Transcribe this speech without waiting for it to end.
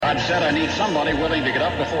God said, I need somebody willing to get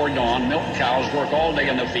up before dawn, milk cows, work all day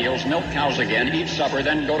in the fields, milk cows again, eat supper,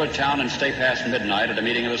 then go to town and stay past midnight at a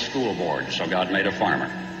meeting of the school board. So God made a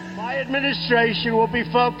farmer. My administration will be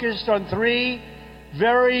focused on three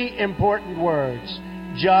very important words: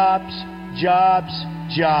 jobs, jobs,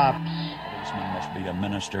 jobs. A policeman must be a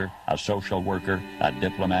minister, a social worker, a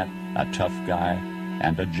diplomat, a tough guy,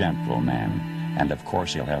 and a gentleman. And of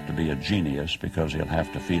course he'll have to be a genius because he'll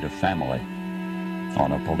have to feed a family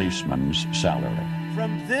on a policeman's salary.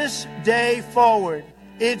 From this day forward,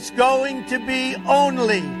 it's going to be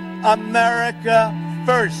only America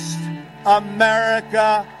first.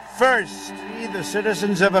 America first. We, the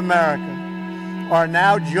citizens of America, are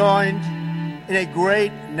now joined in a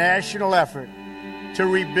great national effort to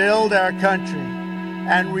rebuild our country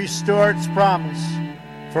and restore its promise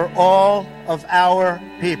for all of our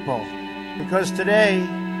people. Because today,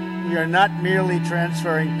 we are not merely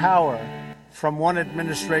transferring power from one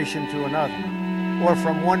administration to another, or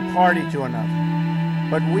from one party to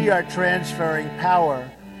another, but we are transferring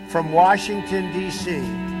power from Washington, D.C.,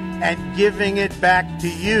 and giving it back to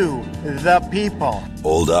you, the people.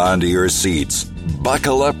 Hold on to your seats.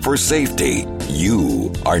 Buckle up for safety.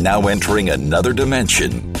 You are now entering another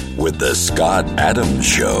dimension with the Scott Adams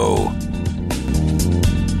Show.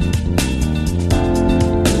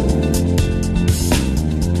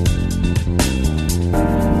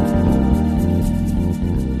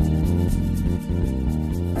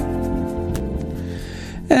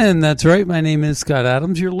 And that's right. My name is Scott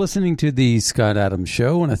Adams. You're listening to the Scott Adams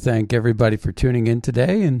Show. I want to thank everybody for tuning in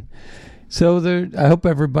today. And so I hope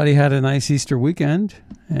everybody had a nice Easter weekend.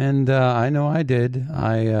 And I know I did.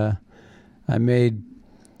 I made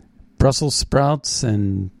Brussels sprouts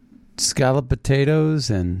and scalloped potatoes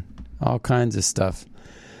and all kinds of stuff.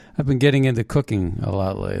 I've been getting into cooking a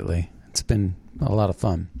lot lately. It's been a lot of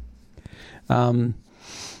fun.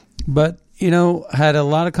 But had a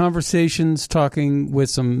lot of conversations talking with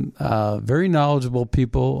some very knowledgeable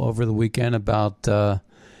people over the weekend about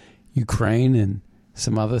Ukraine and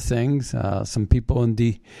some other things. Some people in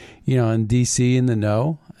DC in the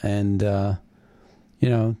know, and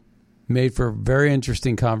made for very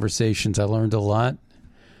interesting conversations. I learned a lot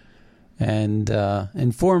and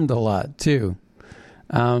informed a lot too.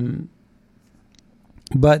 But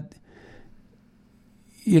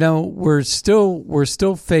we're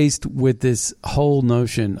still faced with this whole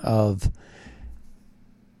notion of,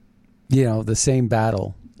 the same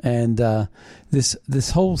battle. And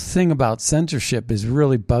this whole thing about censorship is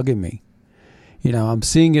really bugging me. I'm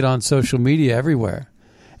seeing it on social media everywhere.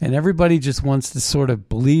 And everybody just wants to sort of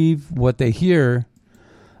believe what they hear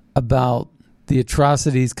about the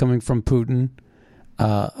atrocities coming from Putin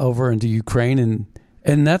over into Ukraine.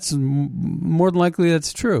 And that's more than likely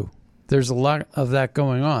that's true. There's a lot of that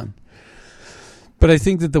going on. But I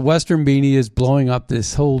think that the Western media is blowing up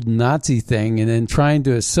this whole Nazi thing and then trying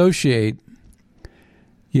to associate,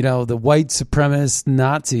 the white supremacist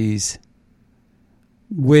Nazis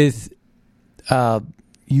with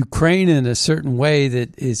Ukraine in a certain way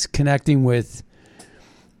that is connecting with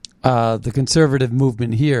the conservative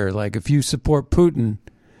movement here. Like if you support Putin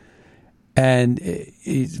and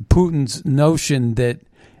Putin's notion that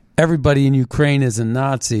everybody in Ukraine is a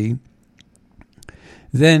Nazi,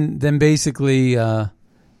 then basically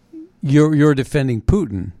you're defending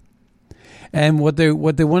Putin. And what they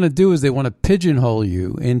want to do is they want to pigeonhole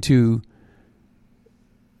you into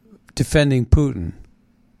defending Putin.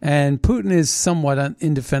 And Putin is somewhat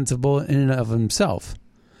indefensible in and of himself.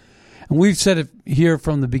 And we've said it here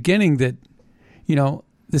from the beginning that,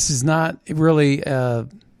 this is not really a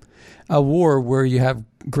war where you have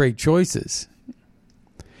great choices.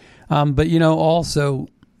 But, also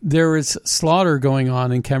there is slaughter going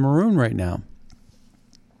on in Cameroon right now.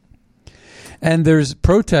 And there's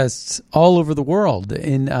protests all over the world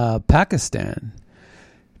in Pakistan,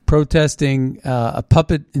 protesting a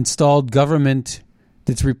puppet-installed government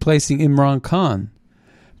that's replacing Imran Khan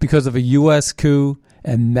because of a U.S. coup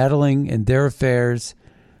and meddling in their affairs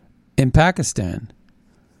in Pakistan.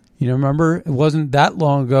 Remember, it wasn't that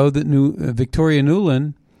long ago that Victoria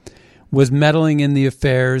Nuland was meddling in the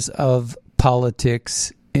affairs of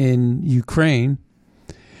politics in Ukraine.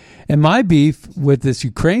 And my beef with this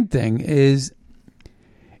Ukraine thing is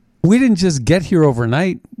we didn't just get here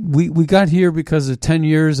overnight. We got here because of 10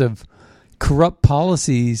 years of corrupt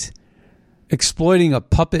policies exploiting a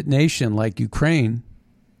puppet nation like Ukraine.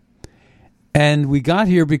 And we got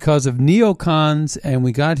here because of neocons, and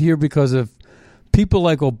we got here because of people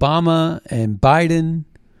like Obama and Biden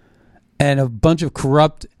and a bunch of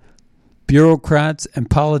corrupt bureaucrats and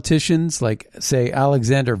politicians like, say,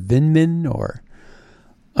 Alexander Vindman or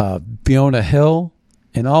Fiona Hill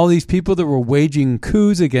and all these people that were waging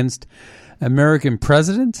coups against American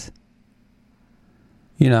presidents.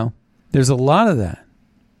 There's a lot of that.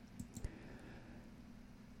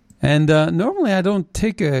 And normally I don't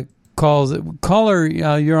take calls. Caller,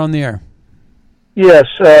 you're on the air. Yes,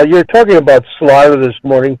 you're talking about slaughter this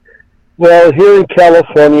morning. Well, here in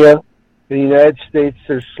California, in the United States,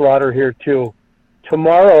 there's slaughter here too.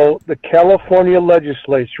 Tomorrow, the California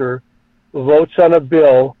legislature votes on a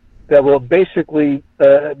bill that will basically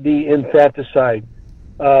be infanticide.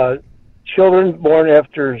 Children born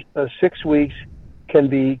after 6 weeks can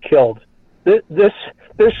be killed.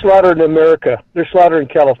 They're slaughtered in America. They're slaughtered in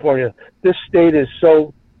California. This state is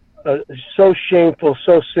so shameful,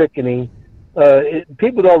 so sickening.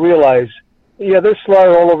 People don't realize, there's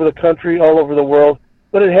slaughter all over the country, all over the world,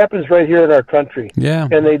 but it happens right here in our country. Yeah.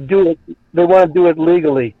 And they do it. They want to do it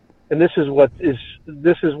legally, and this is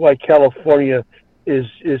why California is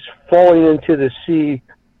falling into the sea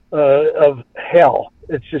of hell.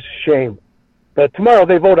 It's just a shame. But tomorrow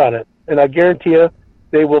they vote on it, and I guarantee you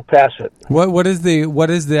they will pass it. What is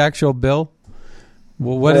the actual bill?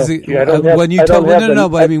 Well, what is it? When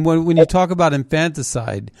you talk about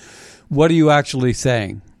infanticide, what are you actually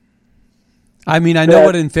saying? I mean, I know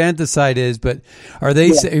what infanticide is, but are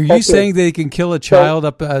you saying they can kill a child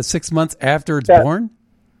up 6 months after it's born?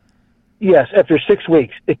 Yes, after 6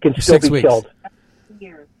 weeks, it can still be killed.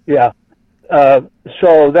 Yeah.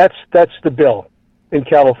 So that's the bill in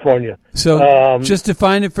California. So just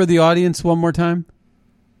define it for the audience one more time.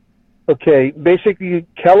 Okay. Basically,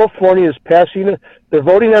 California is they're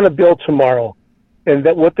voting on a bill tomorrow, and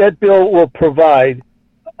what that bill will provide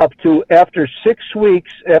up to after 6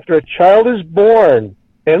 weeks after a child is born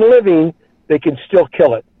and living, they can still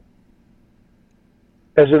kill it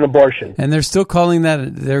as an abortion. And they're still calling that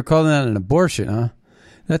an abortion, huh?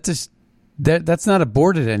 That's not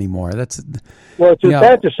aborted anymore. It's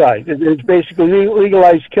infanticide. It's basically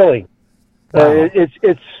legalized killing. Wow.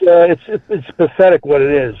 It's pathetic what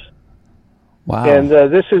it is. Wow. And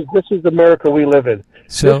this is the America we live in.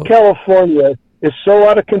 So, this California is so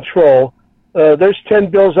out of control. There's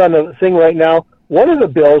 10 bills on the thing right now. One of the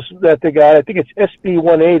bills that they got, I think it's SB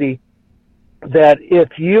 180, that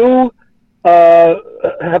if you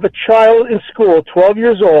have a child in school, 12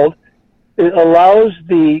 years old, it allows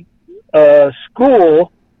the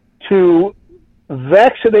school to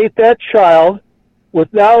vaccinate that child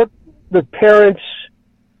without the parents'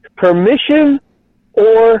 permission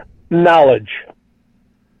or knowledge.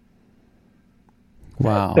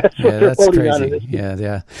 Wow. That's crazy.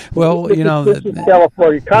 Yeah. Well, this is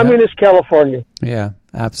California. Communist California. Yeah,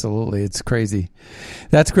 absolutely. It's crazy.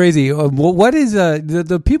 That's crazy. What is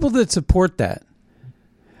the people that support that?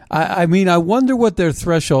 I mean, I wonder what their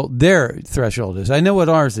threshold is. I know what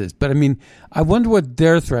ours is, but I mean, I wonder what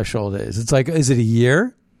their threshold is. It's like, is it a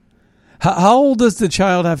year? How old does the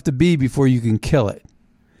child have to be before you can kill it?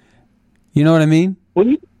 You know what I mean?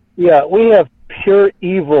 We have pure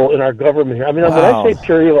evil in our government here. I mean, wow. When I say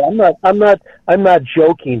pure evil, I'm not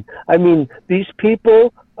joking. I mean, these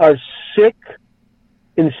people are sick,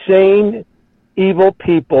 insane, evil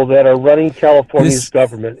people that are running California's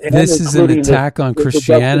government. This is an attack on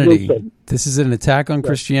Christianity. This is an attack on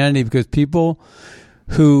Christianity because people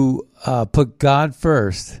who put God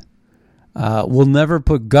first will never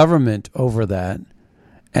put government over that.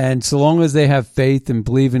 And so long as they have faith and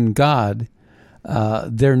believe in God,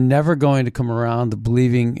 they're never going to come around to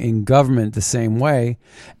believing in government the same way,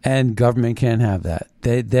 and government can't have that.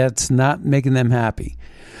 That's not making them happy.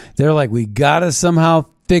 They're like, we got to somehow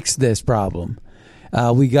fix this problem.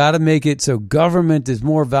 We got to make it so government is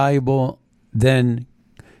more valuable than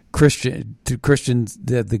Christians.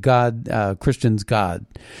 The God, Christians' God.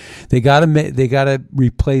 They got to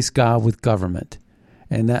replace God with government,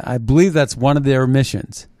 and I believe that's one of their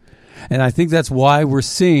missions. And I think that's why we're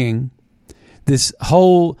seeing this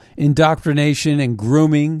whole indoctrination and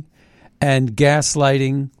grooming and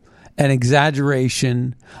gaslighting and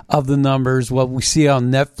exaggeration of the numbers, what we see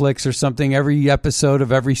on Netflix or something, every episode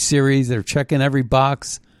of every series, they're checking every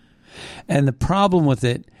box. And the problem with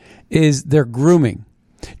it is they're grooming.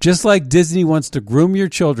 Just like Disney wants to groom your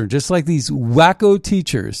children, just like these wacko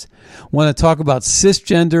teachers want to talk about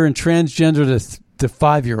cisgender and transgender to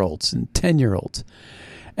 5-year-olds and 10-year-olds.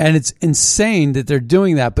 And it's insane that they're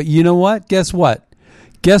doing that. But you know what? Guess what?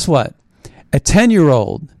 A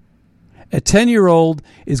 10-year-old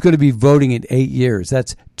is going to be voting in 8 years.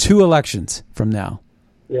 That's 2 elections from now.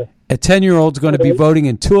 Yeah. A 10-year-old is going to be voting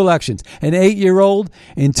in 2 elections. An 8-year-old,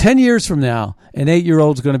 in 10 years from now, an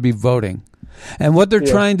 8-year-old is going to be voting. And what they're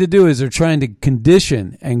trying to do is they're trying to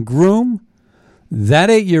condition and groom that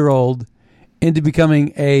 8-year-old into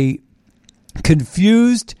becoming a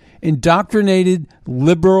confused, indoctrinated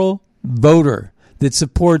liberal voter that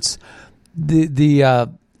supports the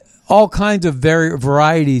all kinds of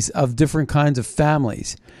varieties of different kinds of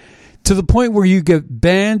families, to the point where you get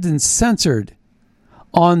banned and censored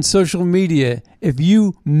on social media if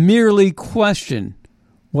you merely question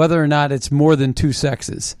whether or not it's more than two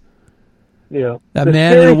sexes. Yeah, a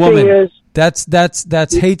man and a woman.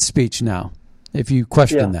 That's hate speech now, if you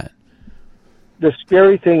question that. The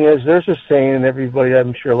scary thing is, there's a saying, and everybody,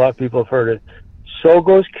 I'm sure a lot of people have heard it, so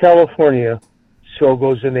goes California, so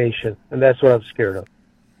goes the nation. And that's what I'm scared of.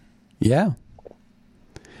 Yeah.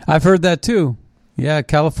 I've heard that too. Yeah,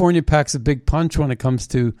 California packs a big punch when it comes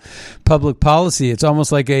to public policy. It's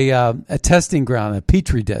almost like a testing ground, a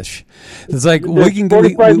petri dish. It's like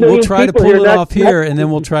we'll try to pull it off here, and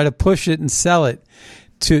then we'll try to push it and sell it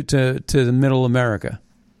to the middle America.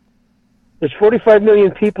 There's 45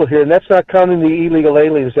 million people here, and that's not counting the illegal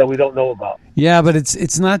aliens that we don't know about. Yeah, but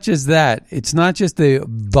it's not just that. It's not just the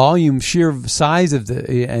volume, sheer size of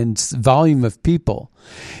and volume of people.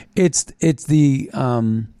 It's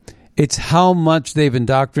how much they've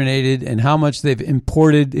indoctrinated and how much they've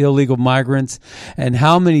imported illegal migrants, and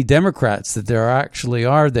how many Democrats that there actually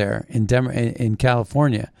are there in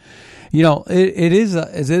California. You know, it is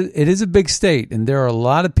a big state, and there are a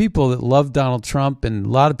lot of people that love Donald Trump and a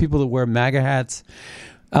lot of people that wear MAGA hats.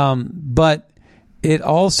 But it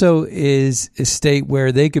also is a state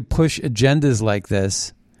where they could push agendas like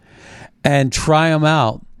this and try them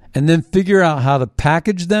out, and then figure out how to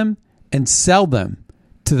package them and sell them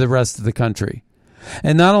to the rest of the country.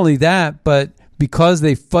 And not only that, but because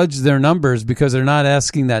they fudge their numbers, because they're not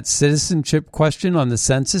asking that citizenship question on the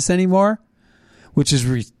census anymore, which is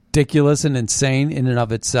ridiculous and insane in and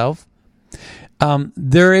of itself,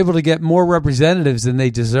 they're able to get more representatives than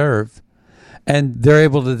they deserve, and they're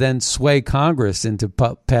able to then sway Congress into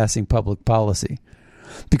passing public policy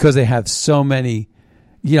because they have so many,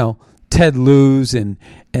 Ted Lieu's and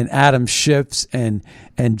Adam Schiff's and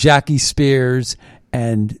Jackie Spears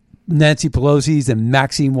and Nancy Pelosi's and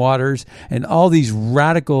Maxine Waters and all these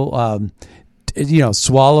radical,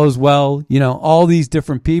 Swallowswell, all these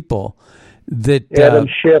different people that Adam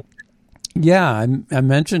Schiff. Yeah, I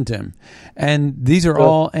mentioned him, and these are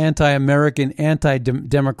all anti-American,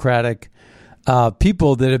 anti-democratic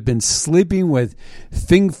people that have been sleeping with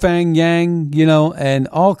Fing Fang Yang, and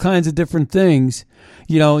all kinds of different things.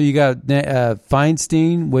 You got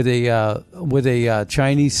Feinstein with a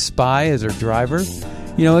Chinese spy as her driver. She's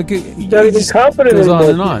not even competent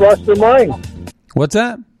anymore. She's lost her mind. What's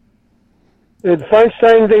that? And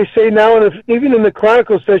Feinstein, they say now, and even in the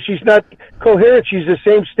Chronicles, says she's not coherent. She's the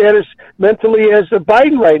same status mentally as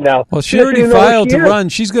Biden right now. Well, she already filed to run.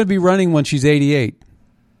 She's going to be running when she's 88.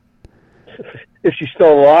 If she's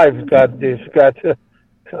still alive, God,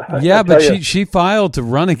 yeah, but she filed to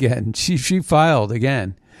run again. She filed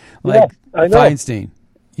again, like Feinstein.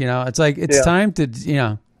 It's like it's time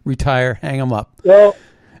to retire, hang them up. Well,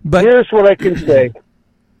 but here's what I can say.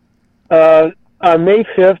 On May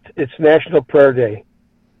 5th, it's National Prayer Day.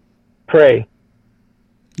 Pray.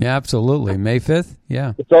 Yeah, absolutely. May 5th?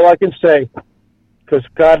 Yeah. That's all I can say, because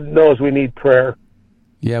God knows we need prayer.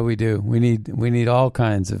 Yeah, we do. We need all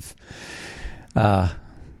kinds of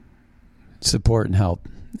support and help.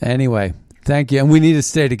 Anyway, thank you. And we need to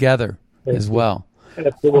stay together as well.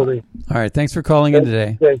 Absolutely. All right. Thanks for calling in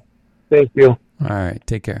today. Thank you. All right.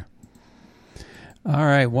 Take care. All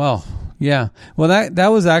right. Well, yeah. Well, that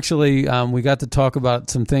was actually, we got to talk about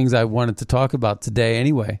some things I wanted to talk about today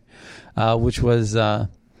anyway, which was the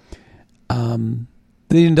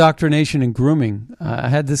indoctrination and grooming. I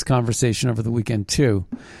had this conversation over the weekend too.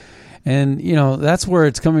 And, that's where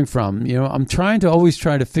it's coming from. I'm trying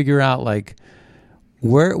to figure out, like,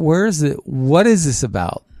 where is it? What is this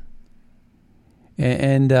about?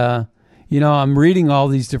 And I'm reading all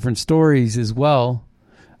these different stories as well.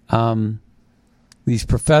 These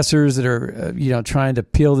professors that are, trying to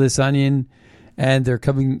peel this onion, and they're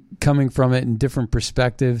coming from it in different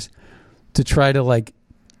perspectives to try to, like,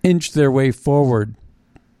 inch their way forward.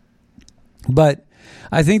 But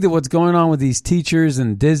I think that what's going on with these teachers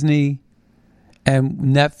and Disney and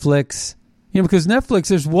Netflix, because Netflix,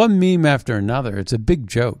 there's one meme after another. It's a big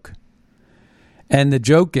joke. And the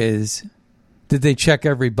joke is that they check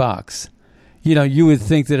every box. You would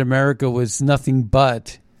think that America was nothing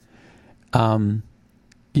but, LGBTQ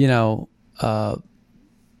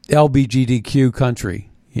country,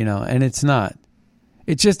 and it's not.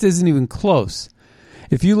 It just isn't even close.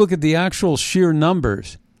 If you look at the actual sheer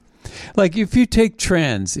numbers, like if you take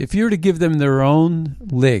trans, if you were to give them their own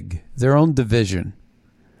league, their own division,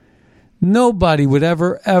 nobody would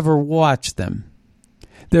ever watch them.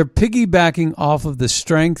 They're piggybacking off of the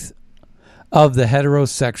strength of the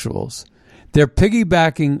heterosexuals. They're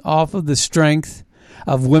piggybacking off of the strength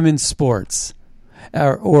of women's sports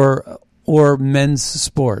or men's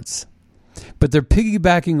sports. But they're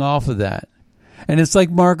piggybacking off of that. And it's like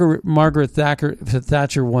Margaret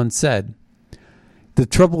Thatcher once said, the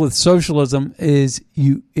trouble with socialism is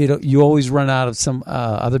you always run out of some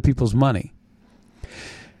other people's money.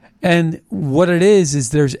 And what it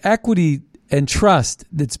is there's equity and trust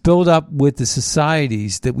that's built up with the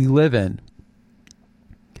societies that we live in,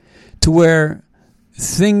 to where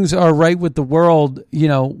things are right with the world,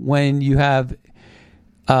 when you have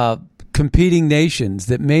competing nations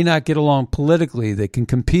that may not get along politically, that can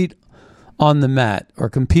compete on the mat or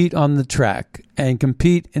compete on the track and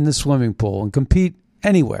compete in the swimming pool and compete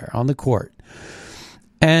anywhere on the court.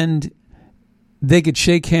 And they could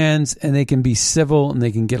shake hands and they can be civil and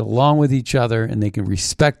they can get along with each other and they can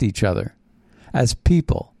respect each other as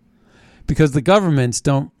people, because the governments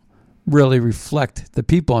don't really reflect the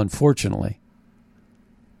people, unfortunately.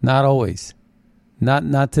 Not always.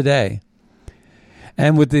 Not today.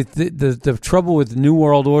 And with the trouble with the New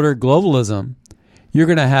World Order globalism, you're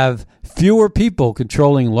going to have fewer people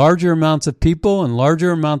controlling larger amounts of people and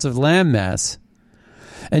larger amounts of land mass.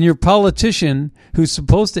 And your politician, who's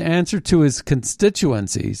supposed to answer to his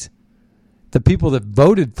constituencies, the people that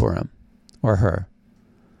voted for him or her.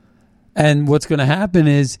 And what's going to happen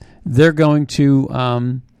is they're going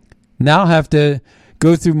to now have to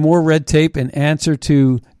go through more red tape and answer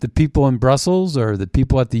to the people in Brussels or the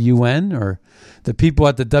people at the UN or the people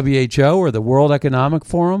at the WHO or the World Economic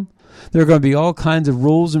Forum. There are going to be all kinds of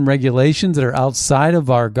rules and regulations that are outside of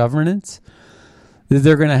our governance that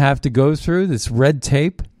they're going to have to go through, this red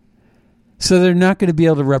tape. So they're not going to be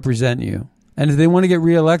able to represent you. And if they want to get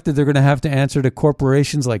reelected, they're going to have to answer to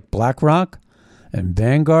corporations like BlackRock and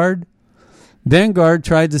Vanguard. Vanguard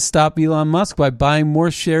tried to stop Elon Musk by buying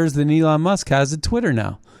more shares than Elon Musk has at Twitter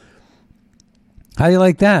now. How do you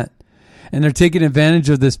like that? And they're taking advantage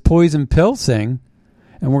of this poison pill thing,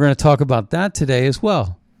 and we're going to talk about that today as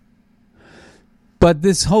well. But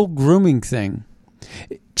this whole grooming thing,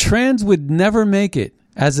 trans would never make it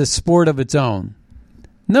as a sport of its own.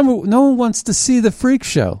 No one wants to see the freak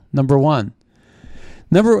show, number one.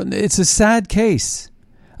 It's a sad case.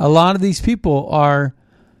 A lot of these people are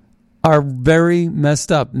very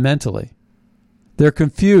messed up mentally. They're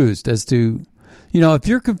confused as to, if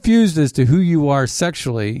you're confused as to who you are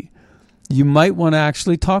sexually, you might want to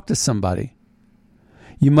actually talk to somebody.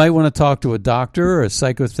 You might want to talk to a doctor or a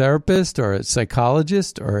psychotherapist or a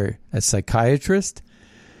psychologist or a psychiatrist.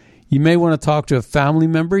 You may want to talk to a family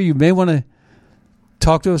member. You may want to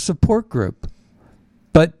talk to a support group.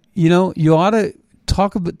 But, you ought to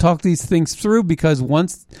talk these things through, because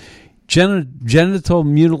once genital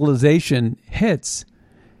mutilation hits,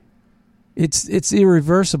 it's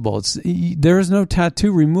irreversible. There is no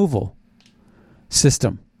tattoo removal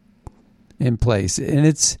system in place. And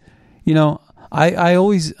it's, I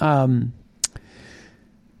always, not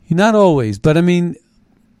always, but I mean,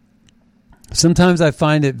 sometimes I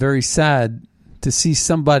find it very sad to see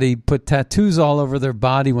somebody put tattoos all over their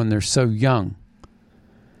body when they're so young.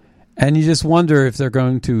 And you just wonder if they're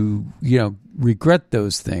going to, regret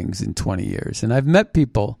those things in 20 years. And I've met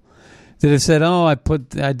people that have said, oh, I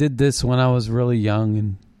did this when I was really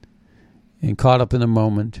young and caught up in a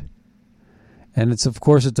moment. And it's a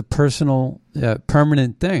personal,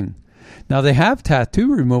 permanent thing. Now, they have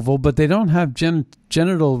tattoo removal, but they don't have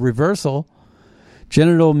genital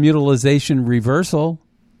mutilation reversal.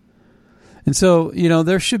 And so,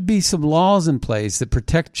 there should be some laws in place that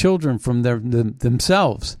protect children from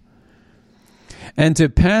themselves. And to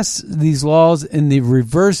pass these laws in the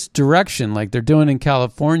reverse direction, like they're doing in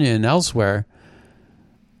California and elsewhere,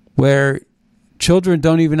 where children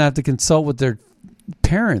don't even have to consult with their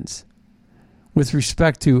parents with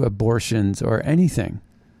respect to abortions or anything.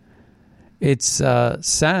 It's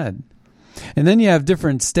sad. And then you have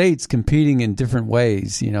different states competing in different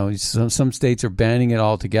ways. Some states are banning it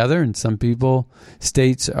altogether, and some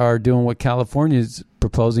states are doing what California is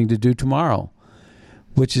proposing to do tomorrow,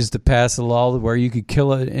 which is to pass a law where you could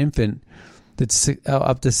kill an infant that's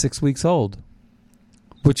up to 6 weeks old,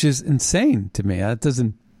 which is insane to me. That's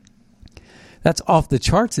off the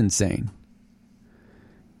charts insane.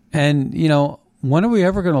 And, when are we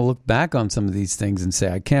ever going to look back on some of these things and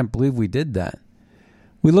say, I can't believe we did that?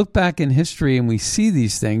 We look back in history and we see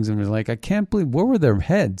these things and we're like, I can't believe, where were their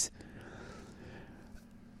heads?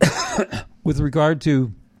 With regard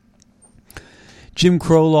to Jim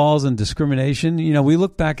Crow laws and discrimination, we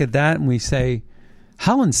look back at that and we say,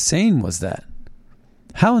 how insane was that?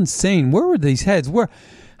 How insane? Where were these heads?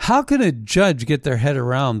 How can a judge get their head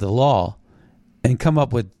around the law and come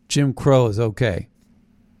up with Jim Crow is okay?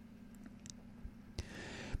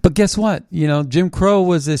 But guess what? Jim Crow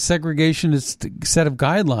was a segregationist set of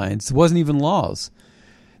guidelines. It wasn't even laws.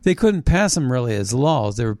 They couldn't pass them really as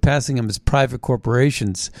laws. They were passing them as private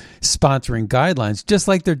corporations sponsoring guidelines, just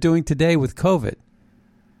like they're doing today with COVID.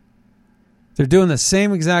 They're doing the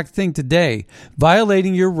same exact thing today,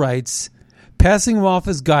 violating your rights, passing them off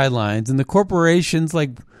as guidelines, and the corporations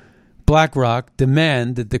like BlackRock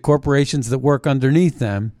demand that the corporations that work underneath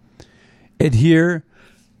them adhere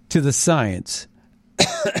to the science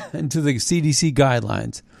and to the CDC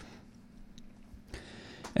guidelines.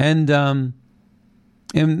 And the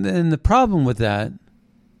problem with that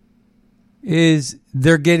is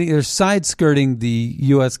they're side-skirting the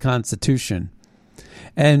U.S. Constitution,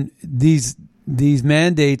 and these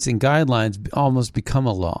mandates and guidelines almost become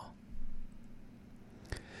a law.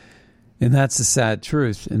 And that's the sad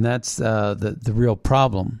truth, and that's the real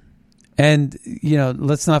problem. And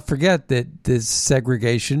let's not forget that this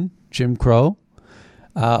segregation, Jim Crow,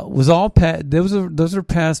 was all those are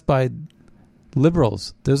passed by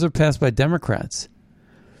liberals. Those are passed by Democrats.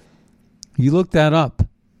 You look that up.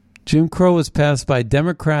 Jim Crow was passed by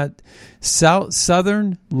Democrat,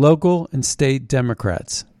 Southern, local, and state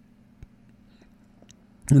Democrats.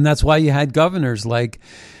 And that's why you had governors like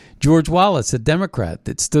George Wallace, a Democrat,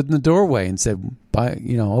 that stood in the doorway and said,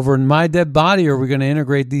 over in my dead body are we going to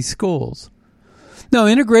integrate these schools? No,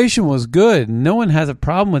 integration was good. No one has a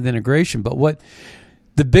problem with integration. But what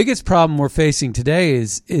the biggest problem we're facing today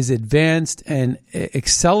is advanced and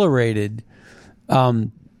accelerated,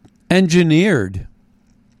 engineered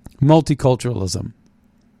multiculturalism.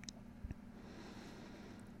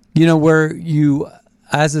 Where you,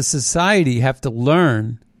 as a society, have to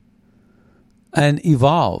learn and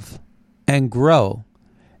evolve and grow.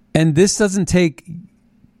 And this doesn't take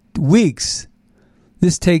weeks.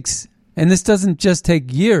 This doesn't just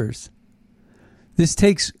take years. This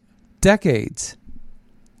takes decades.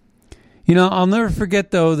 I'll never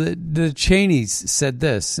forget, though, that the Cheneys said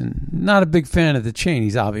this, and not a big fan of the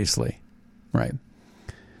Cheneys, obviously, right?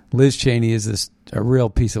 Liz Cheney is a real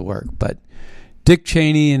piece of work, but Dick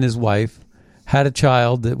Cheney and his wife had a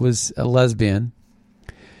child that was a lesbian,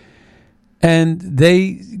 and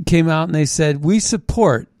they came out and they said, we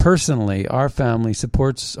support, personally, our family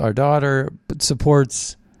supports our daughter, but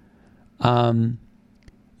supports,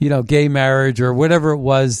 gay marriage or whatever it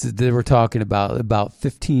was that they were talking about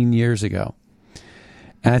 15 years ago.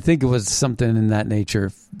 And I think it was something in that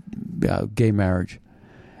nature, gay marriage.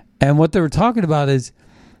 And what they were talking about is,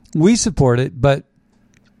 we support it, but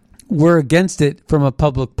we're against it from a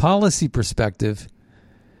public policy perspective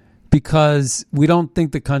because we don't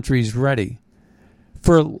think the country's ready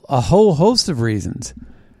for a whole host of reasons.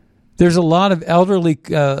 There's a lot of elderly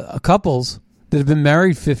couples that have been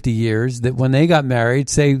married 50 years that when they got married,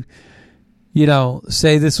 say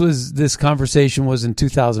this conversation was in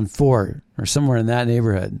 2004 or somewhere in that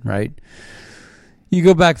neighborhood, right? You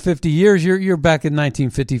go back 50 years, you're back in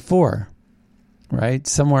 1954, right?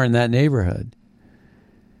 Somewhere in that neighborhood.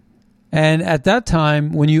 And at that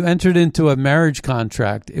time, when you entered into a marriage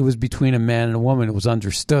contract, it was between a man and a woman. It was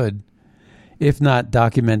understood, if not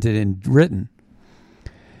documented and written.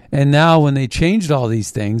 And now when they changed all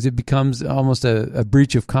these things, it becomes almost a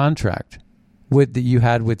breach of contract that you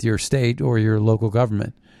had with your state or your local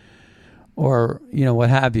government or, what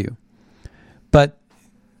have you. But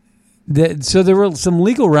so there were some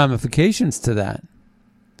legal ramifications to that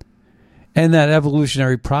and that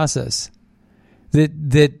evolutionary process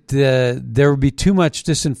that there would be too much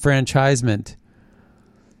disenfranchisement,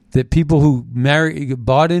 that people who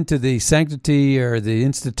bought into the sanctity or the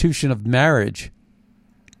institution of marriage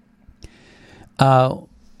were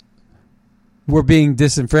being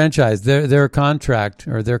disenfranchised. Their contract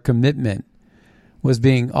or their commitment was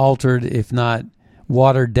being altered, if not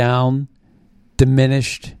watered down,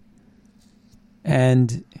 diminished,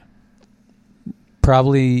 and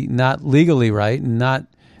probably not legally right, and not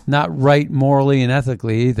right morally and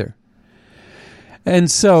ethically either.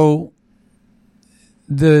 And so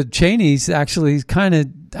the Cheneys actually kind of,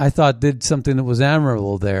 I thought, did something that was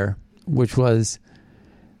admirable there, which was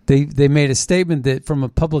they made a statement that from a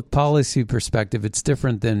public policy perspective, it's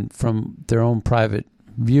different than from their own private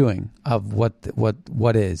viewing of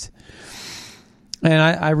what is. And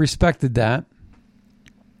I respected that.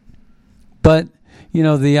 But,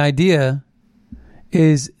 the idea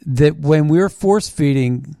is that when we're force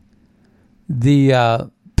feeding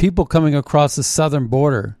the people coming across the southern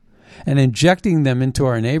border and injecting them into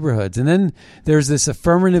our neighborhoods, and then there's this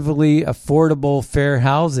affirmatively affordable, fair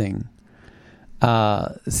housing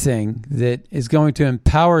thing that is going to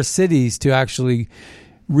empower cities to actually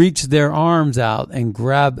reach their arms out and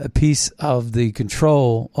grab a piece of the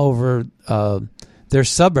control over their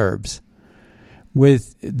suburbs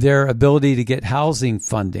with their ability to get housing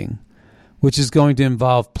funding, which is going to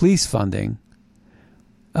involve police funding,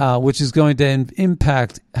 which is going to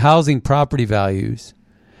impact housing property values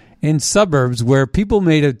in suburbs where people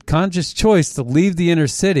made a conscious choice to leave the inner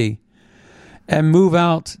city and move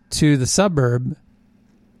out to the suburb,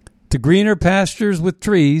 to greener pastures with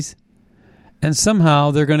trees, and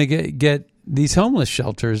somehow they're going to get these homeless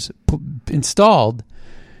shelters installed,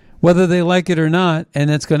 whether they like it or not, and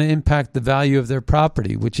that's going to impact the value of their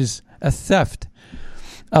property, which is a theft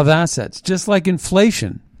of assets. Just like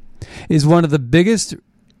inflation is one of the biggest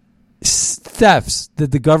thefts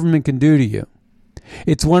that the government can do to you.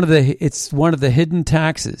 It's one of the hidden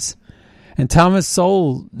taxes. And Thomas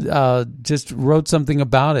Sowell just wrote something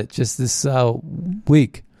about it just this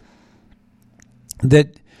week.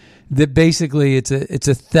 That basically it's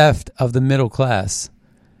a theft of the middle class,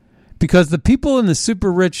 because the people in the super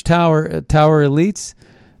rich tower elites,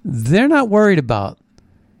 they're not worried about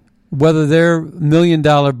whether their $1 million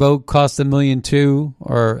boat costs $1.2 million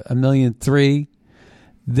or $1.3 million.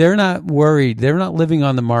 They're not worried. They're not living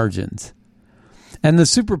on the margins, and the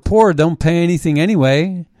super poor don't pay anything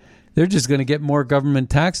anyway. They're just going to get more government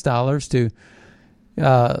tax dollars to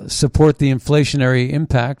support the inflationary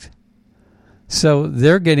impact. So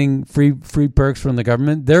they're getting free perks from the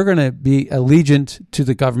government. They're going to be allegiant to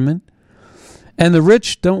the government. And the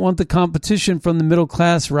rich don't want the competition from the middle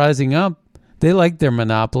class rising up. They like their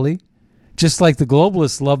monopoly, just like the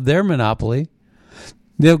globalists love their monopoly.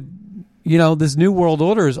 This New World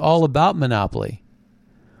Order is all about monopoly.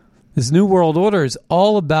 This New World Order is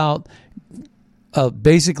all about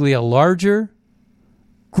basically a larger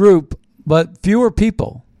group, but fewer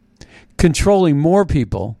people, controlling more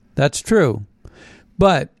people. That's true.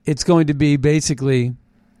 But it's going to be basically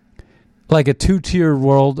like a 2-tier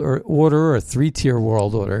world order or a 3-tier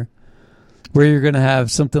world order, where you're going to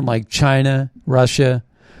have something like China, Russia,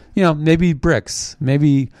 maybe BRICS,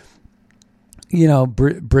 maybe,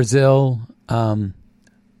 Brazil, BRICS.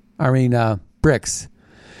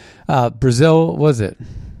 Brazil, what was it?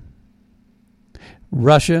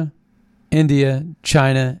 Russia, India,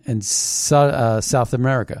 China, and South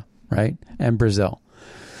America, right? And Brazil.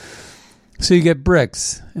 So you get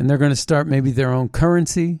BRICS, and they're going to start maybe their own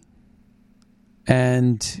currency,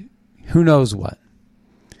 and who knows what.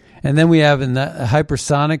 And then we have a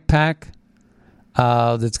hypersonic pact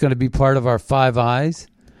that's going to be part of our Five Eyes.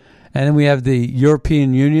 And then we have the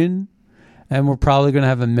European Union, and we're probably going to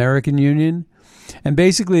have American Union. And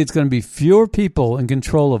basically it's going to be fewer people in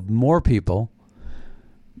control of more people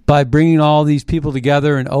by bringing all these people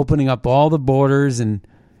together and opening up all the borders. And,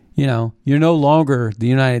 you're no longer the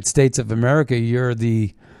United States of America. You're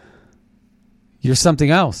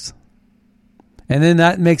something else. And then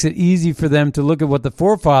that makes it easy for them to look at what the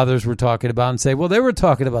forefathers were talking about and say, well, they were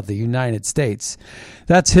talking about the United States.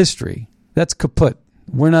 That's history. That's kaput.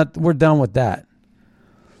 We're done with that.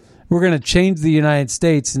 We're going to change the United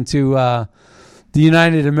States into the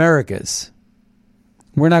United Americas.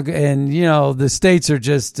 We're not, and the states are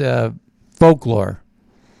just folklore.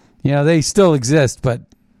 They still exist, but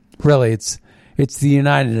really, it's the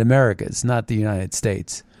United Americas, not the United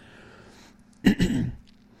States.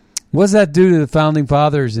 What does that do to the Founding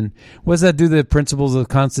Fathers, and what does that do to the principles of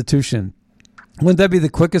the Constitution? Wouldn't that be the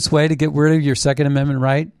quickest way to get rid of your Second Amendment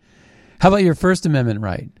right? How about your First Amendment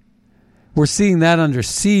right? We're seeing that under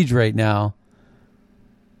siege right now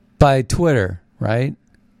by Twitter, right?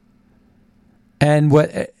 And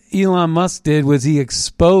what Elon Musk did was he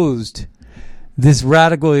exposed this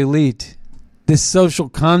radical elite, this social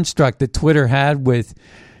construct that Twitter had with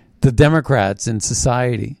the Democrats in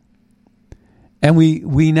society. And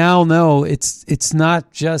we now know it's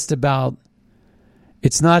not just about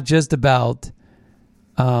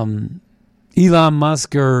Elon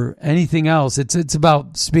Musk or anything else. It's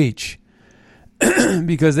about speech,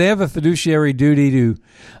 because they have a fiduciary duty to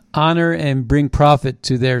honor and bring profit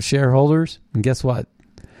to their shareholders. And guess what?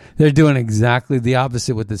 They're doing exactly the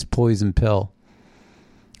opposite with this poison pill.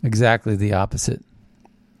 Exactly the opposite.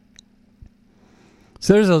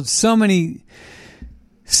 So there's so many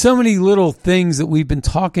little things that we've been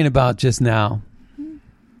talking about just now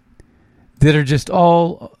that are just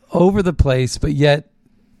all over the place, but yet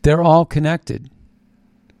they're all connected.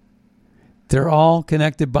 They're all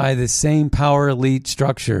connected by the same power elite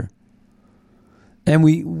structure. And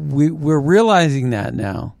we're realizing that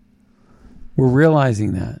now. We're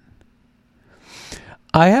realizing that.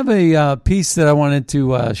 I have a piece that I wanted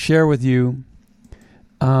to share with you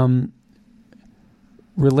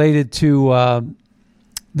related to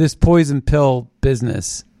this poison pill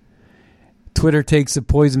business. Twitter takes a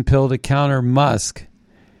poison pill to counter Musk.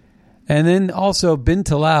 And then also Bin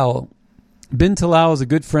Talal. Bin Talal is a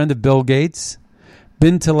good friend of Bill Gates.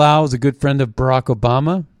 Bin Talal is a good friend of Barack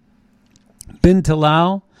Obama. Bin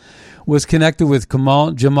Talal was connected with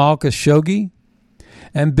Jamal Khashoggi.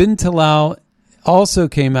 And Bin Talal also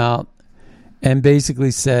came out and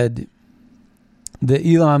basically said that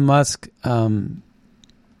Elon Musk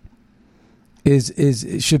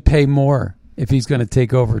should pay more if he's going to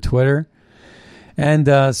take over Twitter.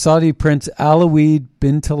 And Saudi Prince Alawid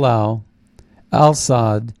bin Talal Al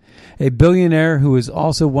Saud, a billionaire who is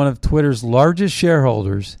also one of Twitter's largest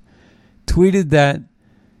shareholders, tweeted that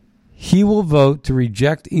he will vote to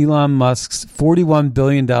reject Elon Musk's $41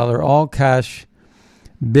 billion all-cash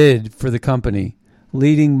bid for the company,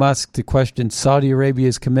 leading Musk to question Saudi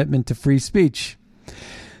Arabia's commitment to free speech.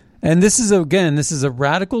 And this is a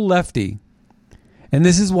radical lefty. And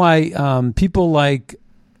this is why people like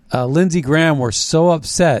Lindsey Graham were so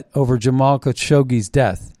upset over Jamal Khashoggi's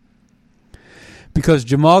death. Because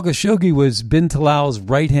Jamal Khashoggi was Bin Talal's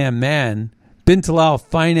right-hand man. Bin Talal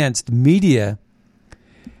financed media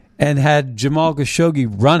and had Jamal Khashoggi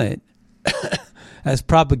run it as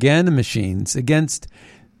propaganda machines against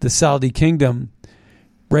the Saudi kingdom.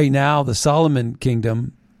 Right now, the Solomon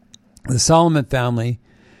kingdom, the Solomon family,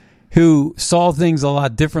 who saw things a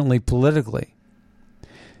lot differently politically.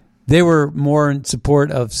 They were more in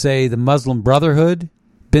support of, say, the Muslim Brotherhood,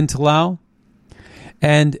 Bin Talal,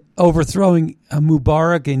 and overthrowing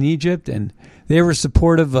Mubarak in Egypt. And they were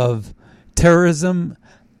supportive of terrorism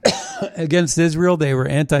against Israel. They were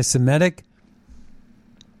anti-Semitic.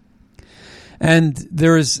 And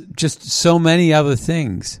there is just so many other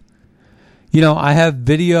things. You know, I have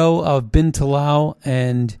video of Bin Talal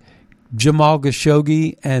and Jamal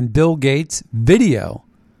Khashoggi and Bill Gates video,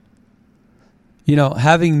 you know,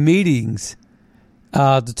 having meetings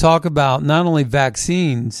to talk about not only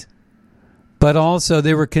vaccines, but also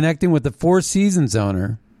they were connecting with the Four Seasons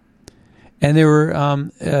owner, and they were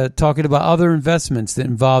talking about other investments that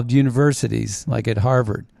involved universities, like at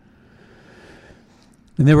Harvard.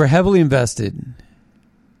 And they were heavily invested.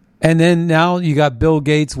 And then now you got Bill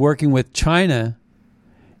Gates working with China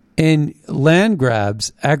in land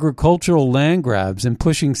grabs, agricultural land grabs, and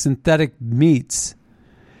pushing synthetic meats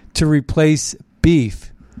to replace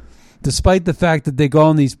beef, despite the fact that they go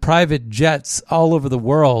on these private jets all over the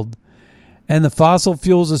world, and the fossil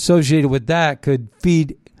fuels associated with that could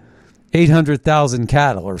feed 800,000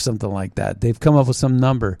 cattle or something like that. They've come up with some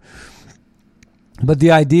number. But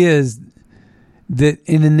the idea is that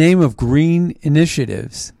in the name of green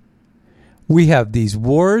initiatives, we have these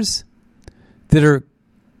wars that are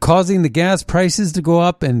causing the gas prices to go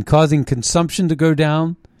up and causing consumption to go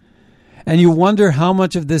down. And you wonder how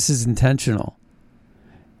much of this is intentional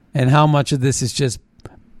and how much of this is just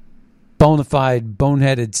bona fide,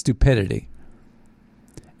 boneheaded stupidity.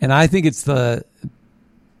 And I think it's the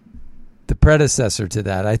predecessor to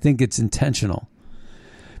that. I think it's intentional.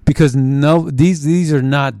 Because these are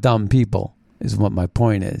not dumb people, is what my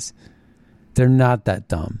point is. They're not that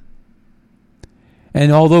dumb.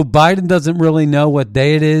 And although Biden doesn't really know what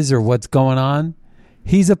day it is or what's going on,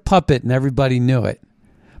 he's a puppet and everybody knew it.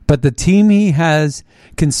 But the team he has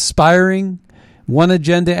conspiring one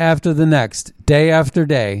agenda after the next, day after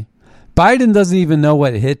day, Biden doesn't even know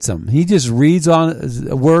what hits him. He just reads on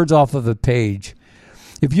words off of a page.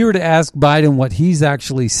 If you were to ask Biden what he's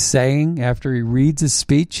actually saying after he reads his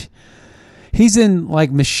speech, he's in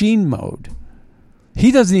like machine mode.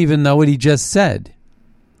 He doesn't even know what he just said.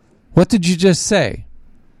 What did you just say?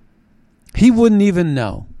 He wouldn't even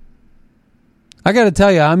know. I got to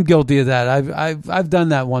tell you, I'm guilty of that. I've done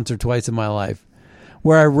that once or twice in my life,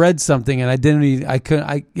 where I read something and I didn't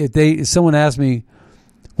even, if someone asked me,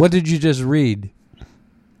 what did you just read?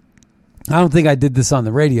 I don't think I did this on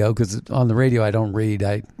the radio, because on the radio I don't read.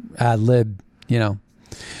 I ad lib, you know.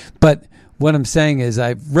 But what I'm saying is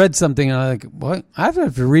I've read something and I'm like, what? I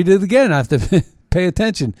have to read it again. I have to pay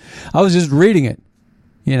attention. I was just reading it,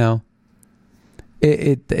 you know.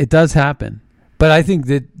 It does happen. But I think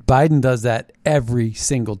that Biden does that every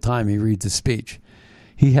single time he reads a speech.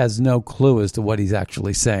 He has no clue as to what he's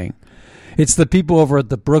actually saying. It's the people over at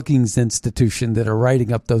the Brookings Institution that are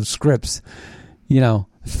writing up those scripts, you know,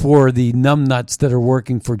 for the numbnuts that are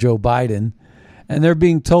working for Joe Biden. And they're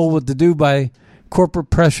being told what to do by corporate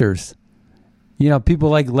pressures. You know, people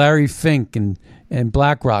like Larry Fink and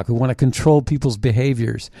BlackRock who want to control people's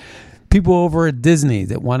behaviors. People over at Disney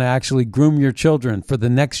that want to actually groom your children for the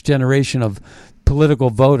next generation of political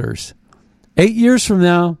voters. 8 years from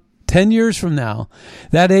now, 10 years from now,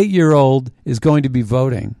 that 8-year-old is going to be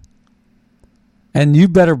voting. And you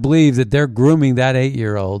better believe that they're grooming that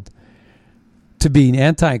 8-year-old to be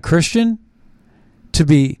anti-Christian, to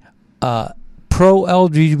be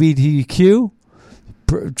pro-LGBTQ,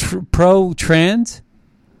 pro-trans,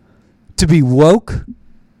 to be woke,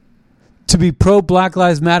 to be pro-Black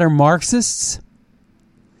Lives Matter Marxists.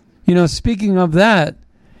 You know, speaking of that,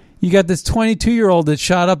 you got this 22-year-old that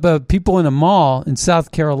shot up people in a mall in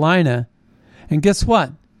South Carolina. And guess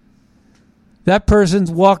what? That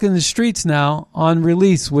person's walking the streets now on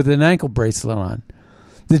release with an ankle bracelet on.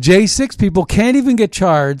 The J6 people can't even get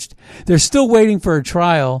charged. They're still waiting for a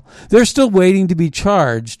trial. They're still waiting to be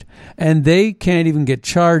charged. And they can't even get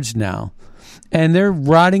charged now. And they're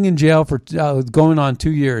rotting in jail for going on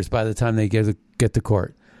 2 years by the time they get to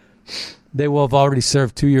court. They will have already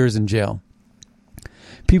served 2 years in jail.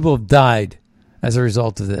 People have died as a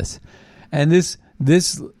result of this. And this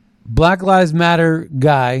Black Lives Matter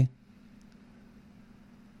guy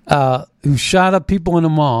who shot up people in a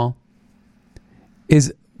mall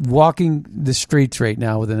is walking the streets right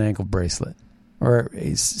now with an ankle bracelet, or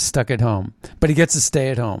he's stuck at home. But he gets to stay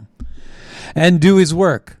at home and do his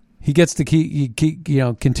work. He gets to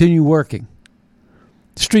continue working.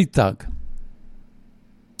 Street thug.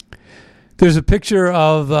 There's a picture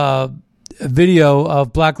of a video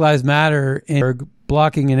of Black Lives Matter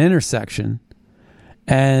blocking an intersection,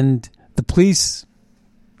 and the police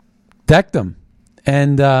decked them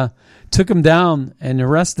and took them down and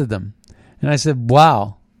arrested them. And I said,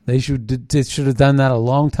 wow, they should have done that a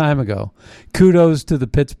long time ago. Kudos to the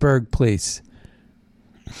Pittsburgh police.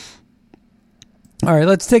 All right,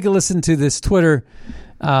 let's take a listen to this Twitter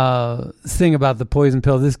thing about the poison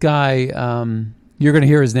pill. This guy, you're going to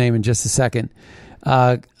hear his name in just a second.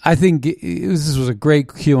 I think this was a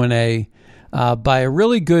great Q&A by a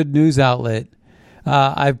really good news outlet.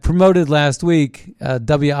 I promoted last week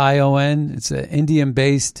WION. It's an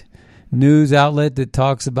Indian-based news outlet that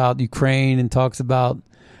talks about Ukraine and talks about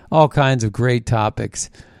all kinds of great topics.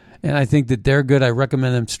 And I think that they're good. I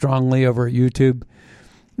recommend them strongly over at YouTube.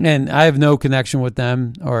 And I have no connection with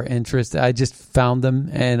them or interest. I just found them,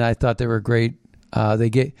 and I thought they were great.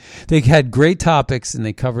 They had great topics, and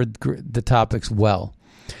they covered the topics well.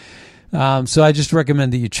 So I just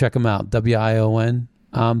recommend that you check them out, WION.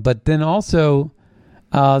 But then also,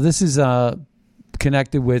 this is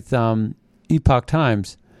connected with Epoch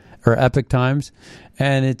Times, or Epic Times,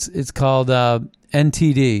 and it's called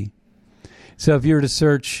NTD. So if you were to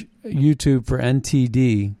search YouTube for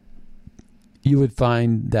NTD, you would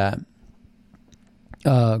find that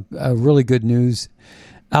a really good news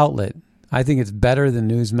outlet. I think it's better than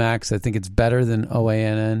Newsmax. I think it's better than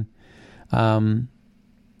OANN. And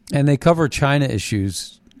they cover China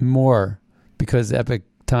issues more because Epic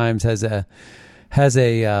Times has a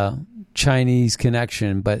Chinese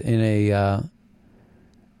connection, but in a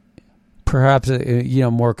perhaps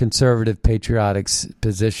a more conservative, patriotic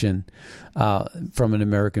position from an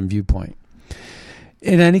American viewpoint.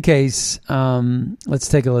 In any case, let's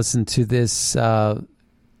take a listen to this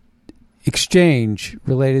exchange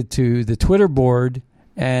related to the Twitter board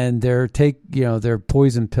and their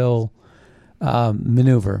poison pill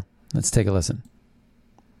maneuver. Let's take a listen.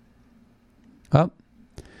 Oh,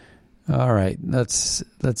 all right. Let's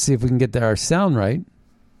see if we can get our sound right,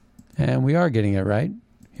 and we are getting it right.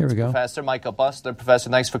 Here we go. Professor Michael Busler. Professor,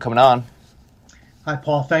 thanks for coming on. Hi,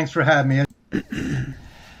 Paul. Thanks for having me.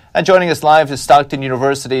 And joining us live is Stockton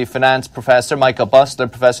University finance professor Michael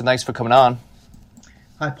Busler. Professor, thanks for coming on.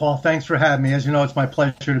 Hi, Paul. Thanks for having me. As you know, it's my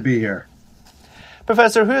pleasure to be here.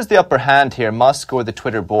 Professor, who has the upper hand here, Musk or the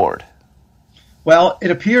Twitter board? Well,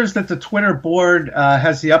 it appears that the Twitter board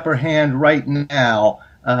has the upper hand right now,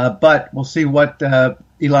 but we'll see what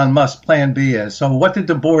Elon Musk's plan B is. So what did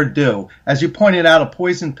the board do? As you pointed out, a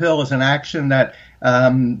poison pill is an action that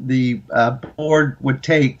the board would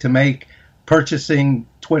take to make purchasing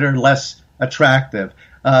Twitter less attractive.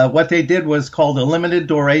 What they did was called a limited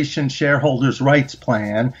duration shareholders' rights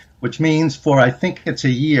plan, which means for, I think it's a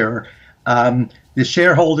year, the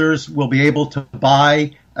shareholders will be able to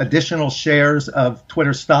buy additional shares of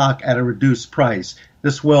Twitter stock at a reduced price.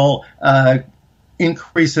 This will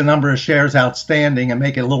increase the number of shares outstanding and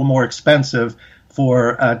make it a little more expensive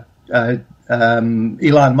for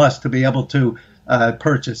Elon Musk to be able to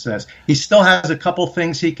purchase this. He still has a couple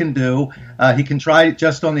things he can do. He can try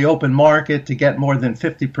just on the open market to get more than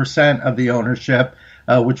 50% of the ownership,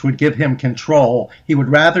 which would give him control. He would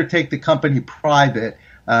rather take the company private,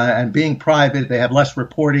 and being private, they have less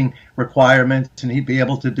reporting requirements, and he'd be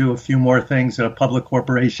able to do a few more things that a public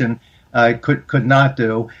corporation could not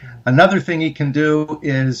do. Another thing he can do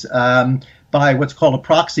is by what's called a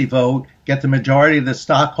proxy vote, get the majority of the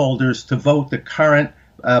stockholders to vote the current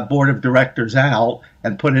board of directors out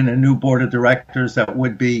and put in a new board of directors that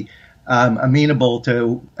would be amenable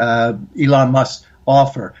to Elon Musk's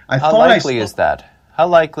offer. How likely is that? How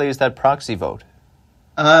likely is that proxy vote?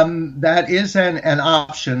 That is an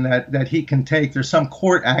option that he can take. There's some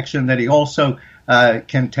court action that he also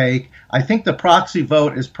can take. I think the proxy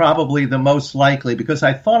vote is probably the most likely, because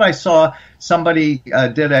I thought I saw somebody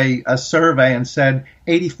did a survey and said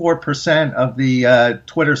 84% of the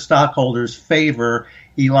Twitter stockholders favor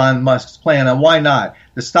Elon Musk's plan. And why not?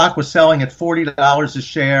 The stock was selling at $40 a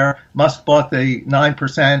share. Musk bought the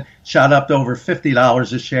 9%, shot up to over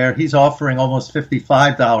 $50 a share. He's offering almost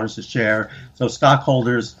 $55 a share. So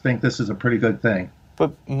stockholders think this is a pretty good thing.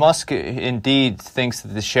 But Musk indeed thinks that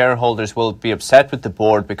the shareholders will be upset with the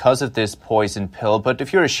board because of this poison pill. But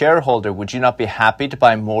if you're a shareholder, would you not be happy to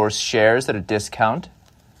buy more shares at a discount?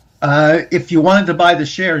 If you wanted to buy the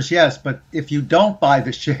shares, yes. But if you don't buy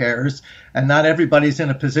the shares, and not everybody's in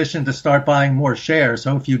a position to start buying more shares.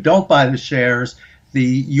 So if you don't buy the shares,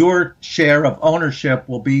 your share of ownership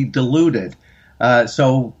will be diluted.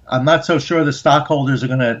 So I'm not so sure the stockholders are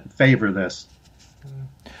going to favor this.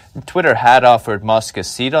 Twitter had offered Musk a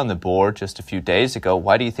seat on the board just a few days ago.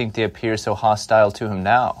 Why do you think they appear so hostile to him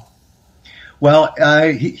now? Well,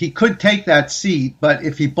 he could take that seat, but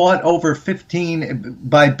if he bought over 15,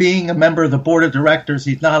 by being a member of the board of directors,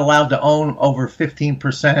 he's not allowed to own over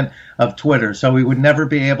 15% of Twitter. So he would never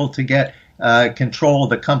be able to get control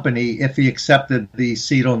of the company if he accepted the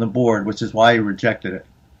seat on the board, which is why he rejected it.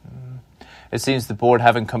 It seems the board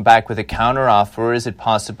haven't come back with a counteroffer. Is it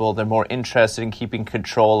possible they're more interested in keeping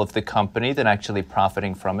control of the company than actually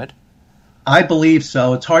profiting from it? I believe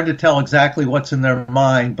so. It's hard to tell exactly what's in their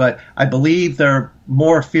mind, but I believe they're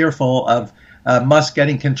more fearful of Musk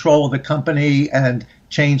getting control of the company and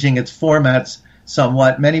changing its formats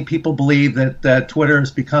somewhat. Many people believe that Twitter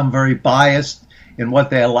has become very biased in what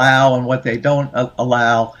they allow and what they don't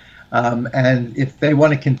allow. And if they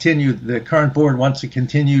want to continue, the current board wants to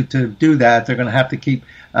continue to do that, they're going to have to keep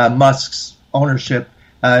Musk's ownership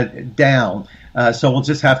down. So we'll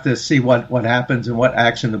just have to see what happens and what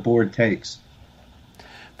action the board takes.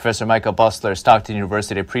 Professor Michael Busler, Stockton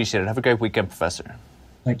University. Appreciate it. Have a great weekend, Professor.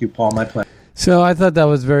 Thank you, Paul. My pleasure. So I thought that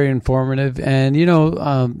was very informative. And,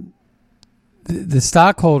 the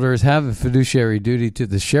stockholders have a fiduciary duty to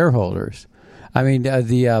the shareholders. I mean,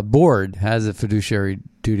 the board has a fiduciary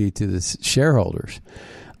duty to the shareholders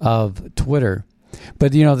of Twitter.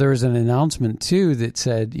 But, there was an announcement, too, that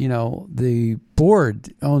said, the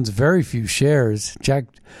board owns very few shares.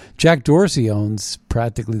 Jack Dorsey owns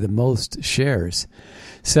practically the most shares.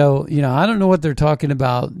 So, I don't know what they're talking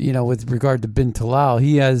about, with regard to bin Talal.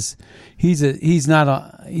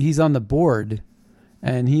 He's on the board,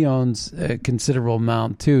 and he owns a considerable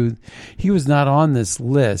amount, too. He was not on this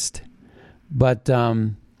list, but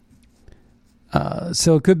so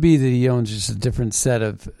it could be that he owns just a different set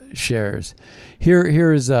of shares.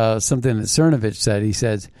 Here is something that Cernovich said. He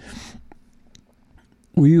says,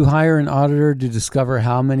 "Will you hire an auditor to discover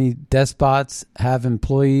how many despots have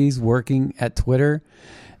employees working at Twitter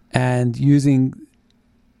and using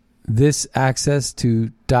this access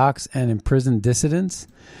to dox and imprison dissidents?"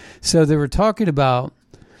 So they were talking about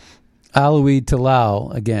Aloi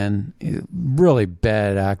Talal again, really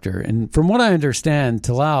bad actor. And from what I understand,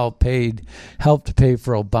 Talal helped pay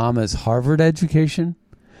for Obama's Harvard education.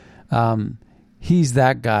 He's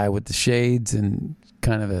that guy with the shades and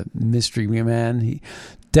kind of a mystery man. He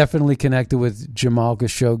definitely connected with Jamal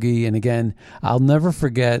Khashoggi. And again, I'll never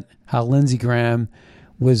forget how Lindsey Graham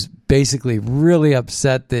was basically really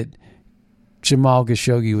upset that Jamal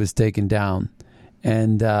Khashoggi was taken down.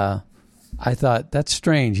 And I thought, that's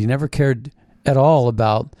strange. He never cared at all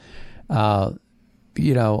about,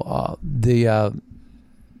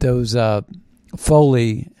 those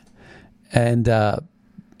Foley and the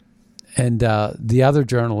other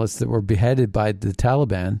journalists that were beheaded by the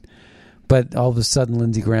Taliban. But all of a sudden,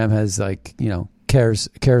 Lindsey Graham has cares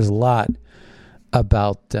a lot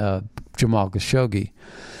about Jamal Khashoggi.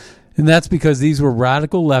 And that's because these were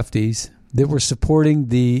radical lefties that were supporting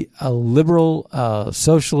the liberal,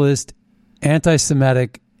 socialist,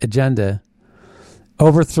 anti-Semitic agenda,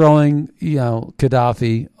 overthrowing,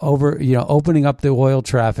 Gaddafi, opening up the oil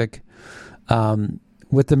traffic,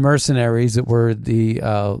 with the mercenaries that were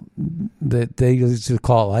that they used to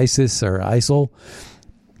call ISIS or ISIL,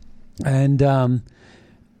 and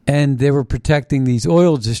they were protecting these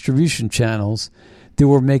oil distribution channels that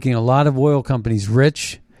were making a lot of oil companies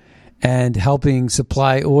rich and helping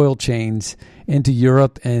supply oil chains into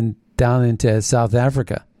Europe and down into South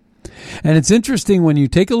Africa. And it's interesting when you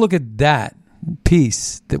take a look at that,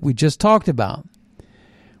 piece that we just talked about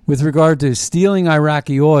with regard to stealing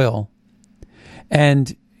Iraqi oil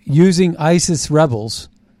and using ISIS rebels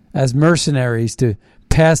as mercenaries to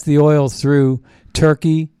pass the oil through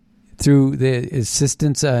Turkey through the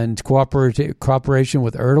assistance and cooperation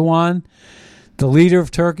with Erdogan, the leader of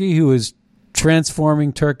Turkey, who is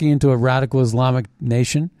transforming Turkey into a radical Islamic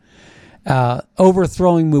nation,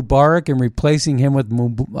 overthrowing Mubarak and replacing him with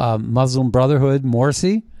Muslim Brotherhood,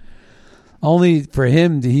 Morsi. Only for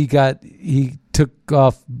him, he bit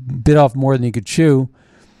off more than he could chew,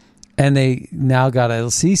 and they now got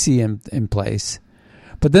El-Sisi in place.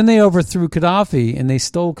 But then they overthrew Gaddafi, and they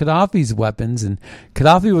stole Gaddafi's weapons, and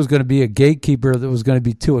Gaddafi was going to be a gatekeeper that was going to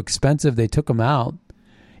be too expensive. They took him out,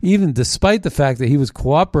 even despite the fact that he was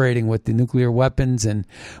cooperating with the nuclear weapons and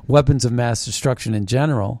weapons of mass destruction in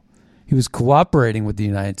general. He was cooperating with the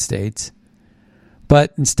United States.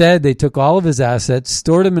 But instead, they took all of his assets,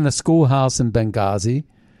 stored him in a schoolhouse in Benghazi,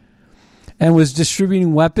 and was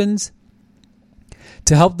distributing weapons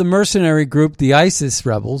to help the mercenary group, the ISIS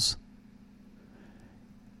rebels,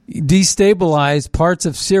 destabilize parts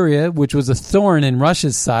of Syria, which was a thorn in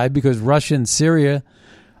Russia's side because Russia and Syria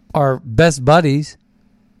are best buddies.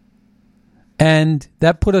 And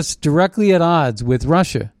that put us directly at odds with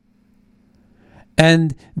Russia.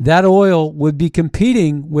 And that oil would be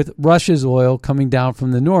competing with Russia's oil coming down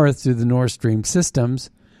from the north through the Nord Stream systems,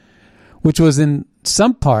 which was in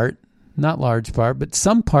some part, not large part, but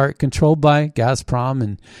some part controlled by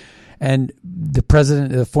Gazprom and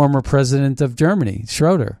the former president of Germany,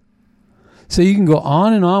 Schroeder. So you can go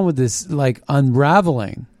on and on with this like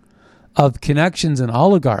unraveling of connections and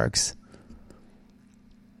oligarchs.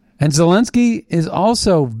 And Zelensky is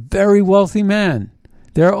also a very wealthy man.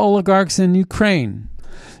 There are oligarchs in Ukraine.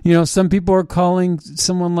 You know, some people are calling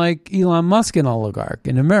someone like Elon Musk an oligarch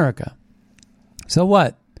in America. So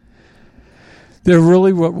what? They're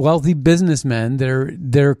really wealthy businessmen.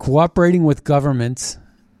 They're cooperating with governments,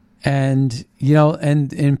 and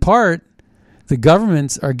and in part, the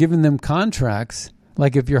governments are giving them contracts.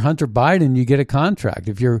 Like if you're Hunter Biden, you get a contract.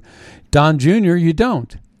 If you're Don Jr., you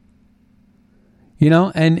don't.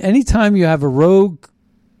 And anytime you have a rogue,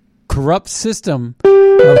 corrupt system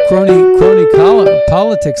of crony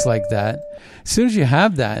politics like that, as soon as you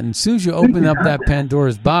have that, and as soon as you open up that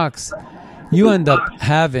Pandora's box, you end up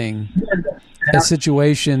having a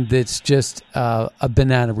situation that's just a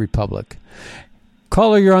banana republic.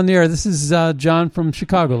 Caller, you're on the air. This is John from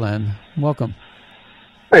Chicagoland. Welcome.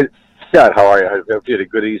 Hey, Scott, how are you? I hope you had a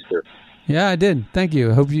good Easter. Yeah, I did. Thank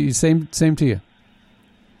you. I hope you same to you.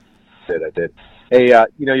 I did. Hey,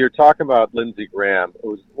 you're talking about Lindsey Graham,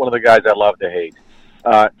 who's one of the guys I love to hate.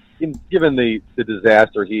 Given the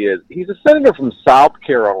disaster he is, he's a senator from South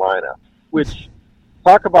Carolina, which,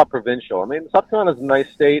 talk about provincial. I mean, South Carolina's a